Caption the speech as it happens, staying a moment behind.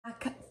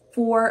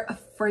for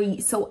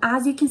free. So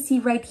as you can see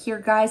right here,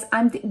 guys,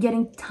 I'm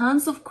getting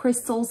tons of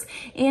crystals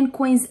and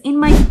coins in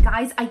my,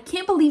 guys, I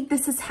can't believe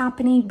this is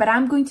happening, but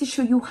I'm going to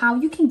show you how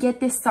you can get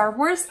this Star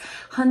Wars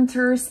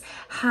Hunters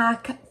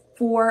hack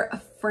for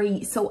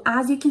free. So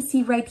as you can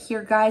see right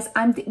here, guys,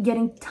 I'm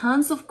getting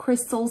tons of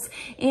crystals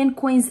and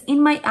coins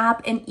in my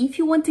app, and if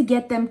you want to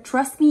get them,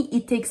 trust me,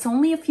 it takes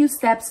only a few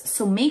steps,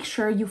 so make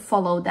sure you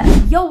follow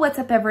them. Yo, what's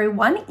up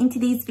everyone? In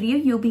today's video,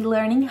 you'll be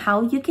learning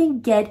how you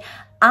can get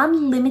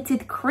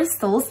unlimited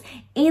crystals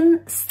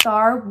in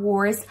Star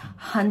Wars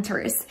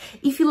Hunters.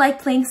 If you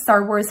like playing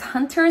Star Wars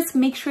Hunters,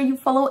 make sure you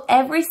follow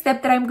every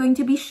step that I'm going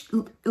to be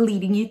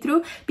leading you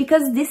through,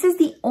 because this is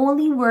the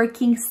only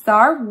working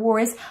Star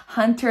Wars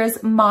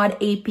Hunters mod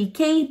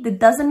APK that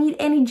doesn't need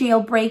any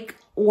jailbreak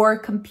or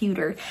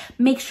computer.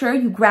 Make sure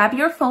you grab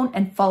your phone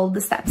and follow the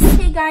steps.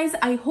 Okay guys,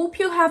 I hope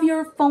you have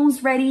your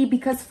phones ready,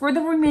 because for the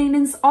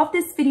remainings of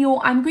this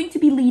video, I'm going to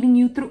be leading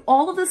you through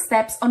all of the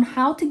steps on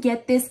how to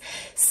get this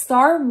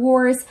Star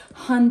Wars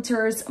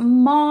Hunters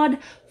mod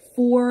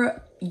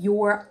for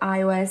your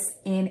iOS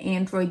and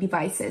Android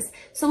devices.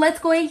 So let's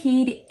go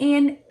ahead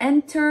and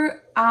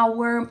enter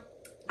our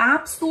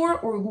App Store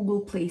or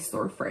Google Play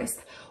Store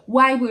first.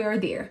 Why we are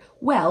there?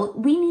 Well,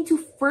 we need to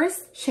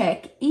first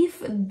check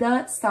if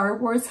the Star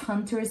Wars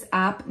Hunters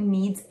app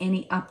needs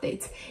any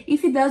updates.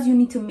 If it does, you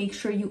need to make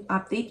sure you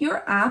update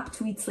your app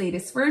to its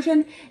latest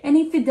version. And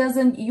if it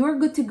doesn't, you're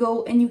good to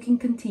go and you can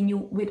continue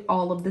with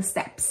all of the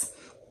steps.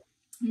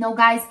 Now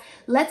guys,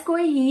 let's go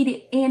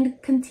ahead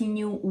and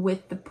continue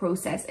with the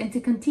process. And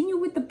to continue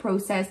with the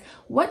process,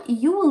 what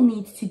you will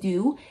need to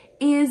do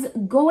is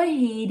go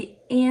ahead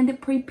and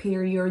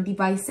prepare your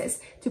devices.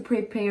 To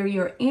prepare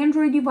your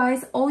Android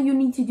device, all you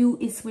need to do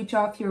is switch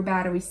off your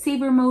battery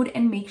saver mode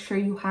and make sure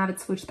you have it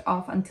switched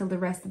off until the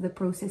rest of the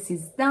process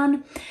is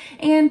done.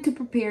 And to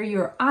prepare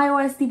your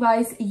iOS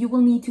device, you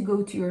will need to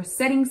go to your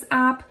settings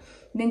app,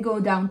 then go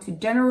down to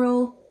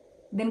general,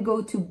 then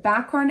go to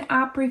background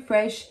app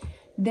refresh,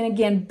 then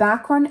again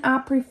background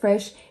app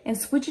refresh, and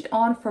switch it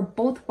on for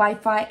both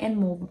Wi-Fi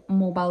and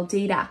mobile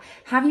data.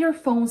 Have your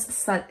phones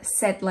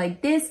set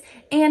like this,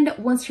 and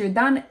once you're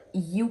done,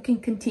 you can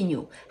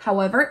continue.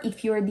 However,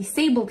 if you're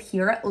disabled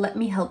here, let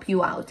me help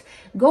you out.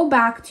 Go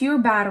back to your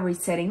battery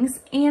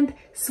settings and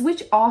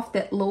switch off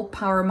that low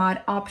power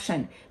mod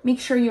option. Make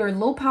sure your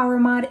low power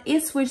mod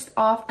is switched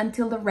off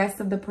until the rest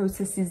of the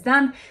process is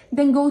done.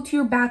 Then go to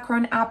your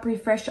background app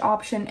refresh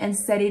option and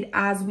set it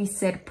as we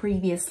said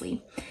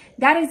previously.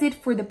 That is it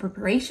for the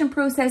preparation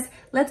process.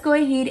 Let's go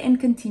ahead and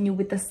continue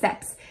with the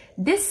steps.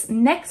 This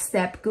next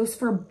step goes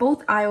for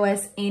both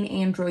iOS and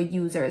Android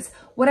users.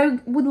 What I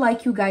would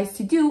like you guys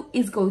to do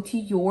is go to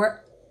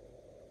your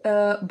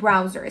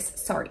browsers.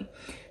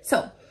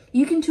 So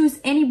you can choose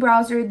any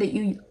browser that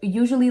you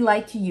usually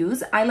like to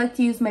use. I like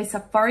to use my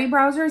Safari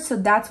browser, so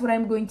that's what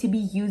I'm going to be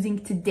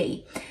using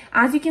today.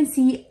 As you can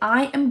see,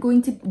 I am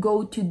going to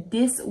go to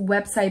this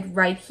website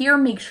right here.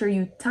 Make sure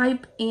you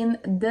type in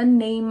the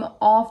name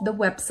of the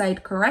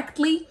website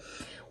correctly.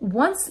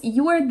 Once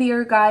you are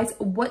there, guys,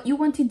 what you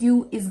want to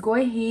do is go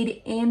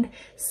ahead and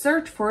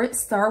search for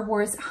Star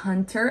Wars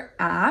Hunter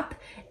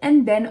app.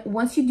 And then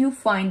once you do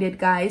find it,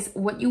 guys,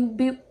 what you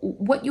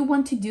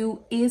want to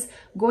do is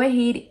go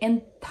ahead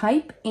and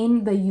type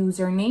in the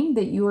username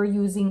that you are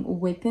using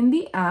within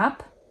the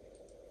app,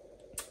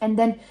 and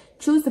then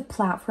choose the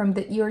platform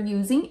that you're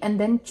using, and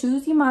then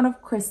choose the amount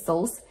of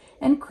crystals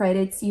and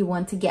credits you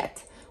want to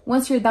get.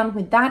 Once you're done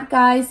with that,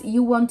 guys,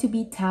 you want to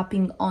be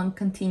tapping on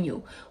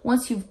continue.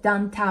 Once you've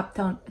done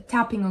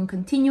tapping on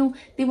continue,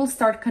 they will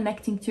start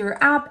connecting to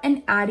your app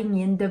and adding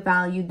in the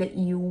value that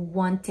you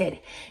wanted.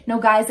 Now,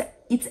 guys,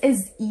 it's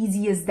as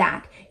easy as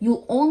that.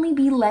 You'll only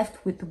be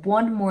left with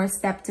one more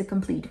step to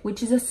complete,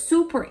 which is a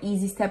super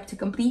easy step to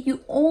complete.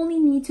 You only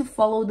need to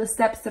follow the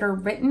steps that are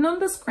written on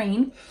the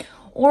screen,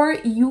 or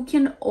you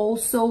can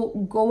also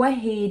go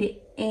ahead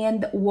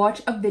and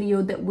watch a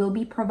video that will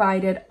be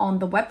provided on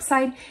the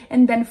website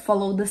and then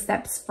follow the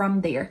steps from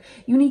there.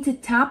 You need to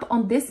tap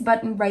on this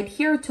button right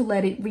here to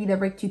let it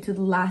redirect you to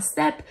the last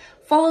step.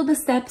 Follow the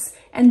steps,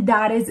 and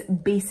that is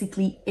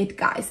basically it,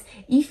 guys.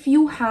 If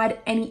you had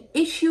any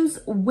issues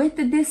with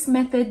this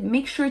method,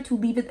 make sure to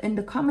leave it in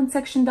the comment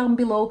section down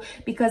below,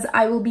 because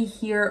I will be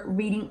here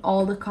reading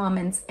all the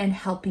comments and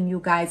helping you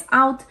guys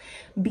out,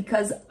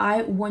 because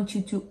I want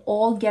you to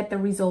all get the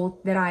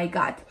result that I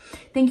got.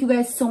 Thank you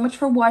guys so much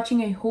for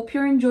watching. I hope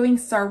you're enjoying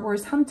Star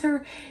Wars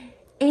Hunter,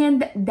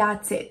 and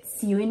that's it.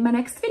 See you in my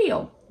next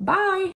video. Bye!